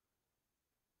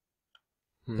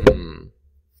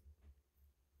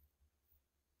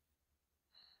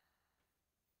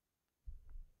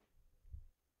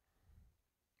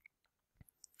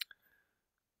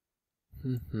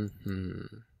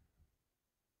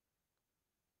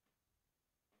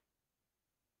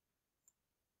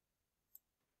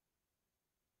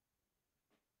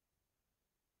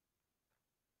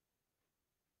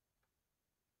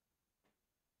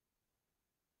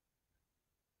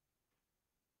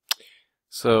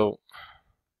 So,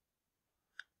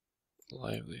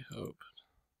 lively hope.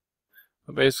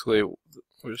 But basically,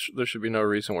 there should be no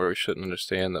reason where we shouldn't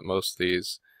understand that most of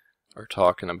these are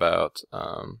talking about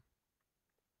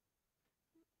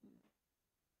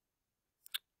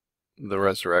the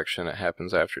resurrection. It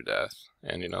happens after death,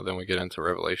 and then we get into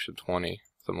Revelation 20,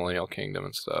 the millennial kingdom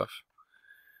and stuff.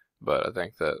 But I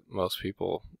think that most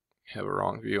people have a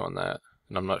wrong view on that,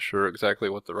 and I'm not sure exactly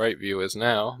what the right view is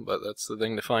now, but that's the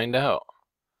thing to find out.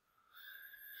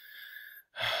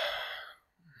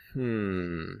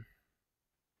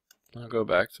 I'll go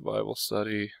back to Bible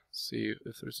study, see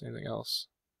if there's anything else.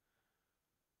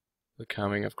 The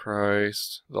coming of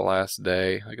Christ, the last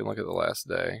day. I can look at the last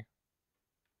day.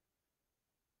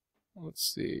 Let's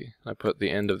see. I put the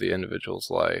end of the individual's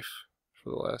life for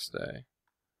the last day.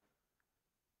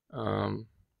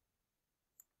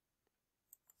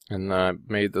 And I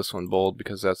made this one bold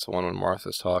because that's the one when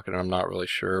Martha's talking, and I'm not really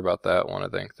sure about that one. I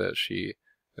think that she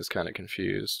is kind of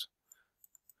confused.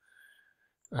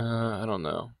 I don't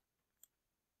know.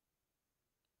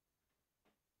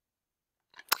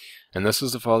 And this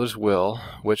is the Father's will,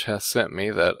 which hath sent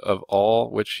me, that of all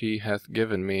which he hath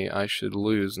given me I should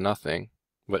lose nothing,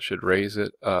 but should raise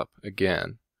it up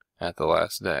again at the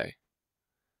last day.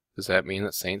 Does that mean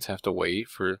that saints have to wait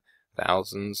for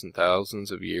thousands and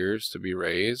thousands of years to be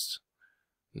raised?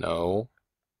 No.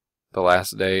 The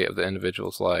last day of the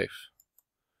individual's life.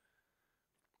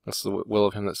 That's the will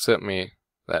of him that sent me,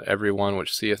 that every one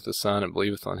which seeth the Son and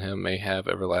believeth on him may have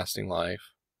everlasting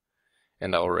life.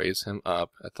 And I will raise him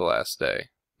up at the last day.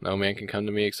 No man can come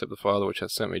to me except the Father which hath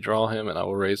sent me draw him, and I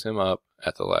will raise him up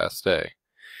at the last day.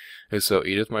 Whoso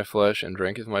eateth my flesh and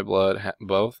drinketh my blood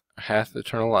both hath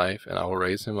eternal life, and I will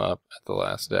raise him up at the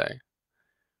last day.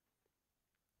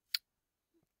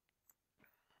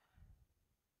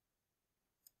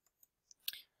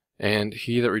 And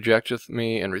he that rejecteth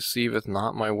me and receiveth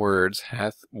not my words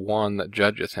hath one that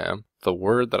judgeth him. The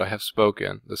word that I have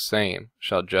spoken, the same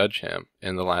shall judge him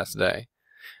in the last day.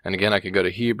 And again, I could go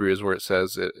to Hebrews where it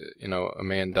says, a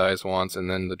man dies once and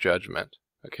then the judgment.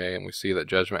 Okay, and we see that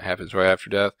judgment happens right after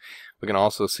death. We can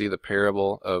also see the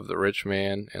parable of the rich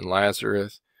man and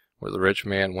Lazarus, where the rich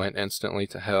man went instantly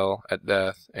to hell at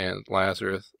death, and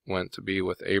Lazarus went to be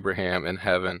with Abraham in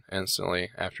heaven instantly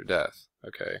after death.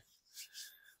 Okay,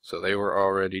 so they were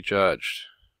already judged.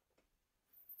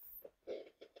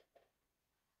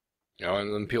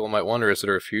 And then people might wonder, is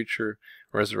there a future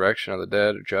resurrection of the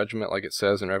dead, or judgment like it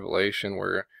says in Revelation,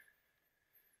 where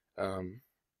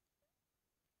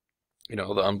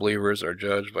the unbelievers are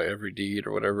judged by every deed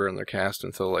or whatever, and they're cast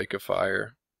into the lake of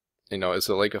fire. Is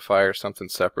the lake of fire something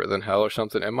separate than hell or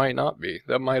something? It might not be.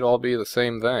 That might all be the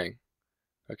same thing.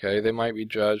 Okay, they might be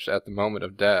judged at the moment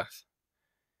of death.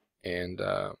 And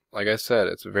like I said,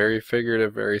 it's very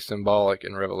figurative, very symbolic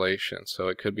in Revelation. So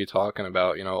it could be talking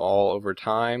about, all over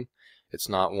time. It's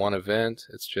not one event.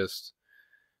 It's just,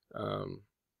 or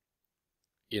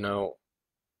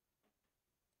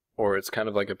it's kind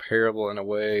of like a parable in a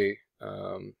way,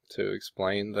 to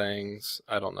explain things.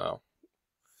 I don't know.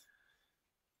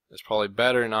 It's probably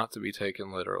better not to be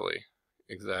taken literally,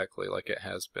 exactly like it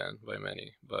has been by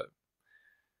many, but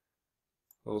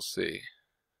we'll see.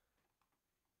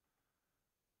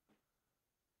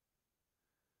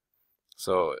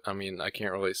 So, I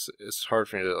can't really, it's hard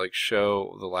for me to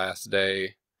show the last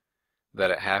day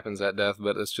that it happens at death,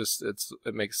 but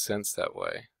it makes sense that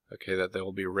way. Okay, that they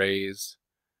will be raised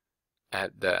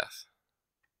at death.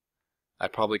 I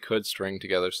probably could string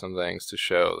together some things to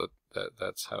show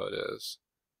that's how it is.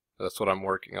 That's what I'm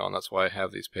working on. That's why I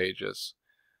have these pages.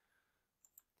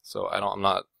 So I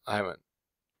haven't,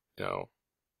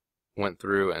 went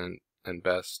through and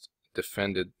best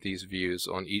defended these views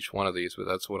on each one of these, but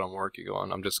that's what I'm working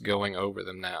on. I'm just going over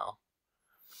them now.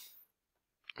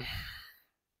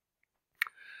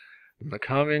 The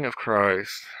coming of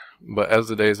Christ. But as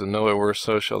the days of Noah were,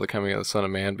 so shall the coming of the Son of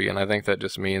Man be. And I think that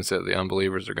just means that the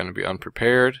unbelievers are going to be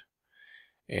unprepared,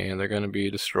 and they're going to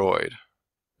be destroyed.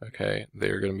 Okay,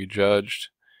 they're going to be judged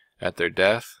at their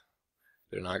death.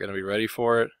 They're not going to be ready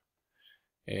for it,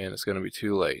 and it's going to be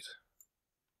too late.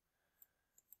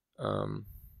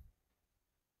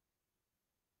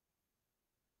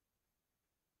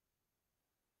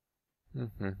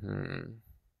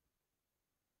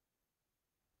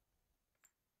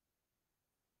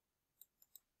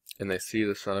 And they see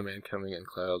the Son of Man coming in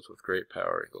clouds with great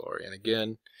power and glory. And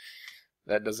again,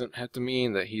 that doesn't have to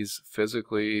mean that he's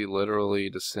physically,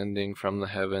 literally descending from the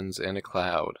heavens in a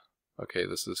cloud. Okay,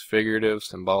 this is figurative,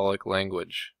 symbolic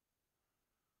language.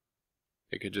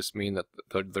 It could just mean that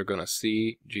they're going to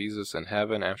see Jesus in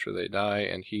heaven after they die,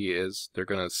 and they're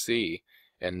going to see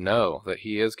and know that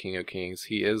he is King of Kings,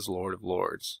 he is Lord of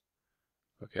Lords.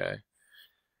 Okay.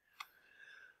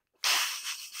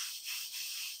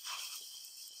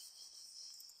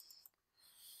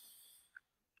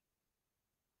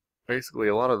 Basically,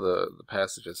 a lot of the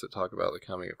passages that talk about the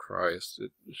coming of Christ,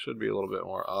 it should be a little bit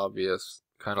more obvious,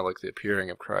 kind of like the appearing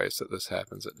of Christ, that this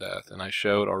happens at death. And I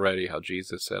showed already how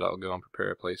Jesus said, I'll go and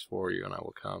prepare a place for you, and I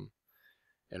will come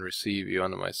and receive you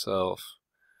unto myself.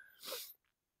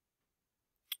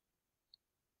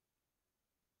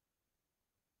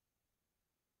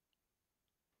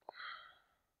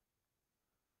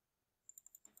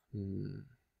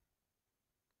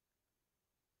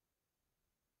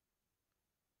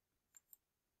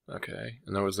 Okay,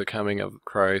 and there was the coming of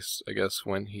Christ, I guess,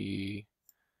 when he,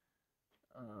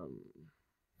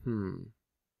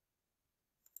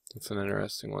 that's an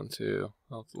interesting one too.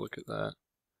 I'll have to look at that.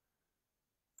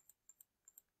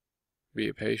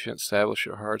 Be patient, establish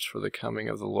your hearts, for the coming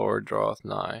of the Lord draweth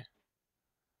nigh.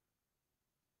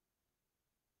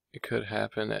 It could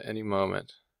happen at any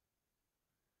moment.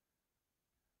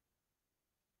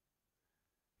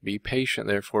 Be patient,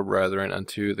 therefore, brethren,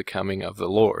 unto the coming of the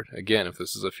Lord. Again, if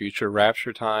this is a future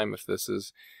rapture time, if this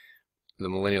is the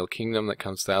millennial kingdom that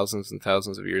comes thousands and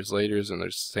thousands of years later, and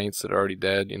there's saints that are already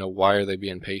dead, why are they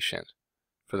being patient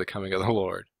for the coming of the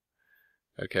Lord?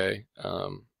 Okay?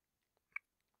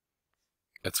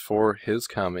 It's for his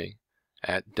coming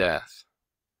at death.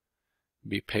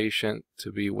 Be patient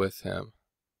to be with him.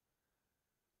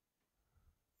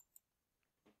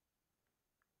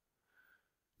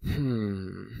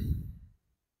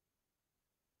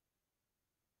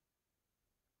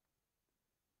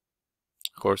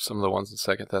 Of course, some of the ones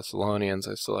in 2 Thessalonians,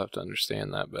 I still have to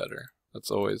understand that better.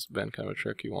 That's always been kind of a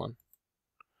tricky one.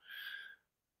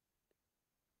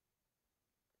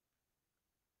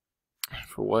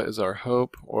 For what is our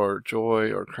hope, or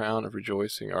joy, or crown of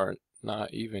rejoicing, are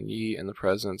not even ye in the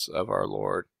presence of our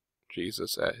Lord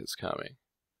Jesus at his coming?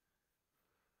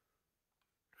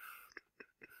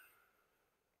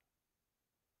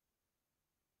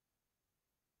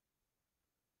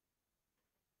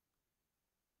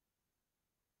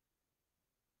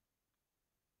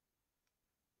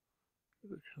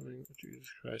 The coming of Jesus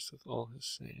Christ with all his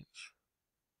saints.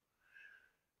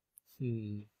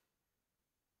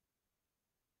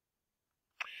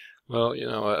 Well,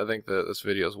 I think that this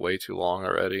video is way too long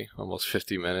already. Almost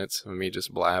 50 minutes of me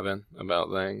just blabbing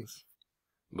about things.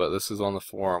 But this is on the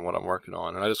forum, what I'm working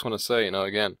on. And I just want to say,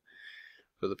 again,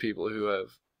 for the people who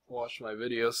have watched my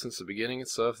videos since the beginning and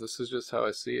stuff, this is just how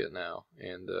I see it now.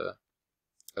 And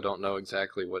I don't know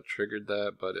exactly what triggered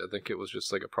that, but I think it was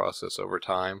just like a process over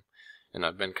time. And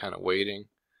I've been kind of waiting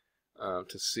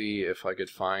to see if I could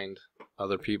find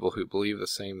other people who believe the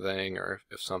same thing, or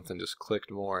if something just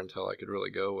clicked more until I could really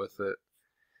go with it.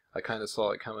 I kind of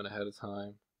saw it coming ahead of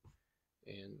time,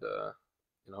 and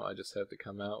I just have to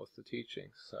come out with the teaching.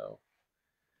 So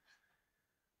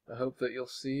I hope that you'll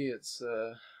see it's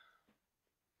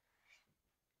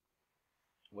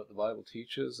what the Bible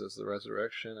teaches is the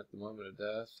resurrection at the moment of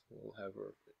death. We'll have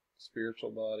our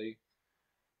spiritual body.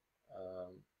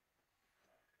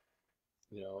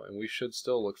 And we should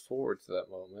still look forward to that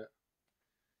moment.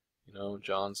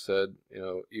 John said,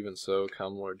 even so,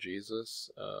 come Lord Jesus.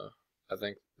 I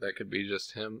think that could be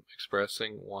just him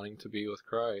expressing wanting to be with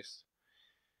Christ.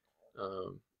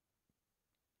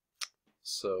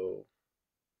 So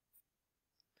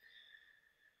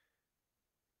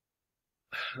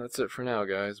that's it for now,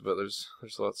 guys. But there's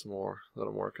lots more that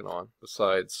I'm working on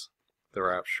besides the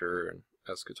rapture and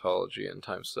eschatology and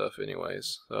time stuff,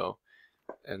 anyways. So.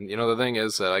 And the thing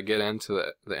is that I get into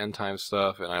the end time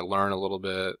stuff and I learn a little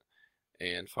bit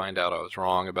and find out I was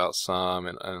wrong about some,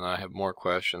 and I have more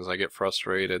questions. I get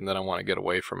frustrated, and then I want to get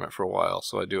away from it for a while,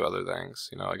 so I do other things.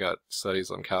 I got studies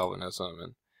on Calvinism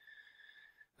and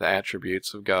the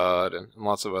attributes of God and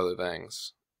lots of other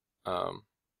things.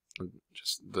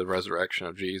 Just the resurrection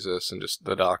of Jesus and just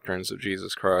the doctrines of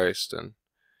Jesus Christ. And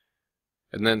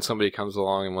then somebody comes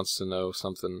along and wants to know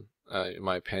something, in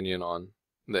my opinion, on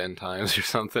the end times or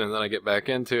something, and then I get back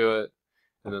into it,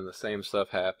 and then the same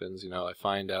stuff happens. I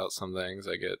find out some things,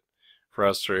 I get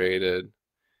frustrated,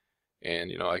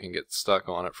 and I can get stuck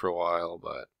on it for a while,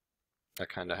 but I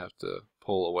kind of have to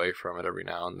pull away from it every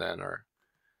now and then, or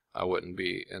I wouldn't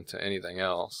be into anything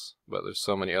else. But there's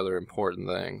so many other important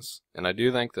things, and I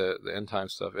do think that the end time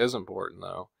stuff is important,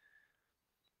 though.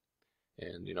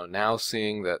 And now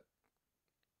seeing that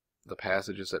the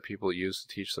passages that people use to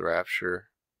teach the rapture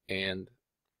and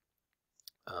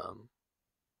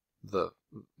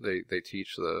they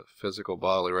teach the physical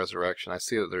bodily resurrection, I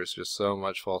see that there's just so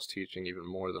much false teaching, even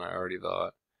more than I already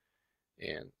thought.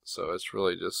 And so it's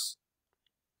really just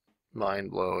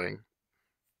mind-blowing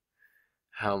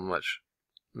how much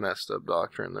messed up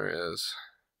doctrine there is.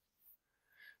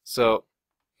 So,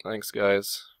 thanks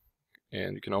guys,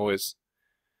 and you can always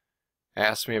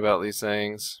ask me about these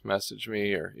things, message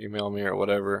me or email me or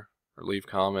whatever, or leave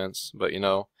comments. But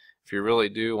if you really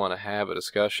do want to have a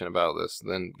discussion about this,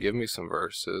 then give me some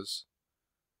verses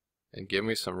and give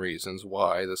me some reasons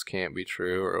why this can't be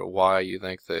true, or why you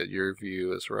think that your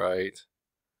view is right.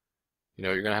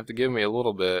 You're going to have to give me a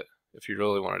little bit if you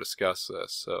really want to discuss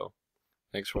this. So,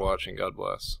 thanks for watching. God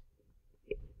bless.